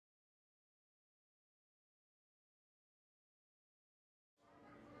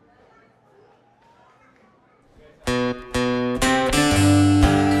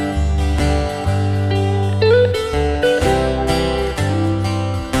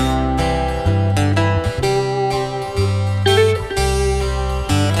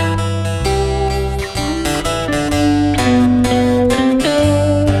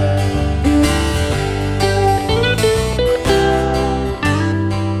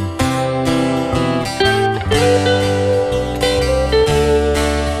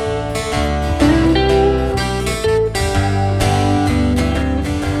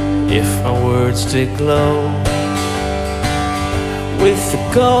acoustic glow, with the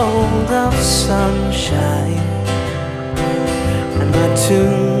gold of sunshine, and my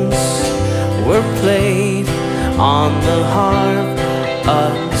tunes were played on the harp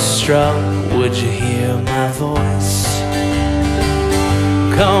unstruck. Would you hear my voice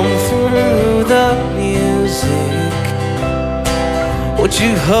come through the music? Would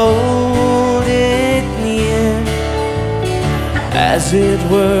you hold it near as it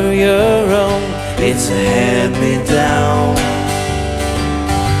were your own? It's a hand-me-down.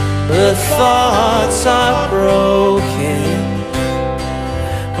 The thoughts are broken,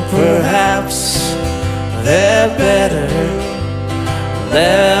 perhaps they're better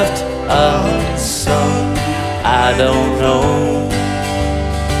left unsung. I don't know,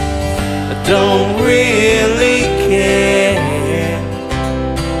 I don't really care.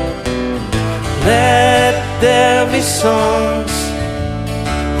 Let there be songs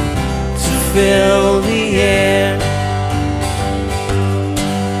to fill the air.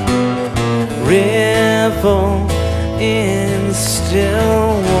 Ripple in still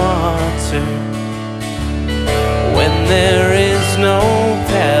water when there is no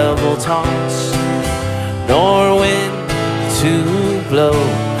pebble toss nor wind to blow.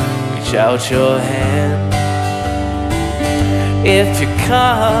 Reach out your hand. If your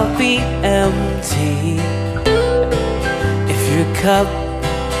cup be empty, if your cup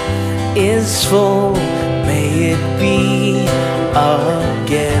is full, may it be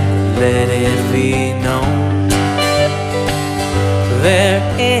again. Let it be known there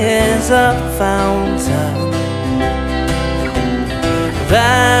is a fountain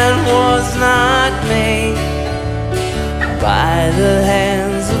that was not made by the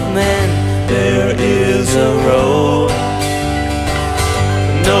hands of men. There is a road,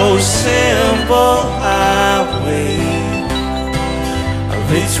 no simple highway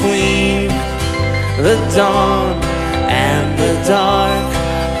between the dawn and the dark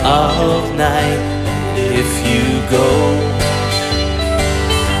of night. If you go,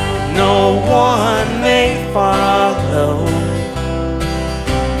 no one may follow.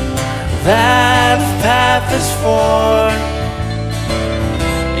 That path is for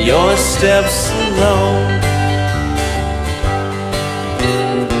your steps alone.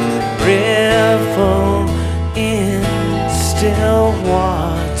 Ripple in still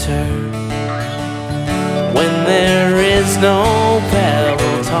water when there is no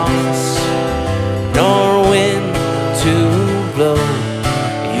pebble toss nor wind to blow.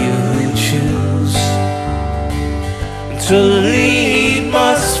 You choose to lead,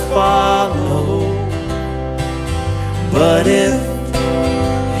 must follow. But if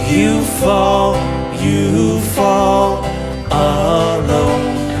you fall, you fall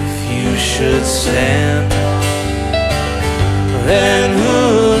alone. If you should stand, then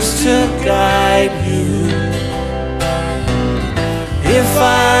who's to guide you? If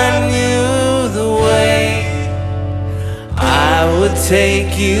I knew the way, I would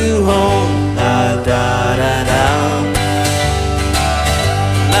take you home. Da da da da.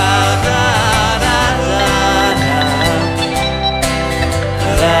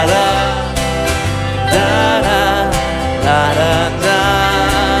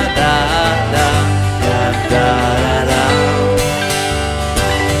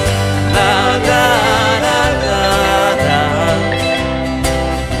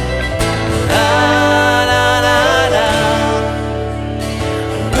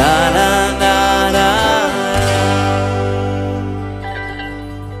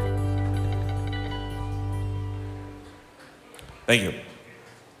 Thank you.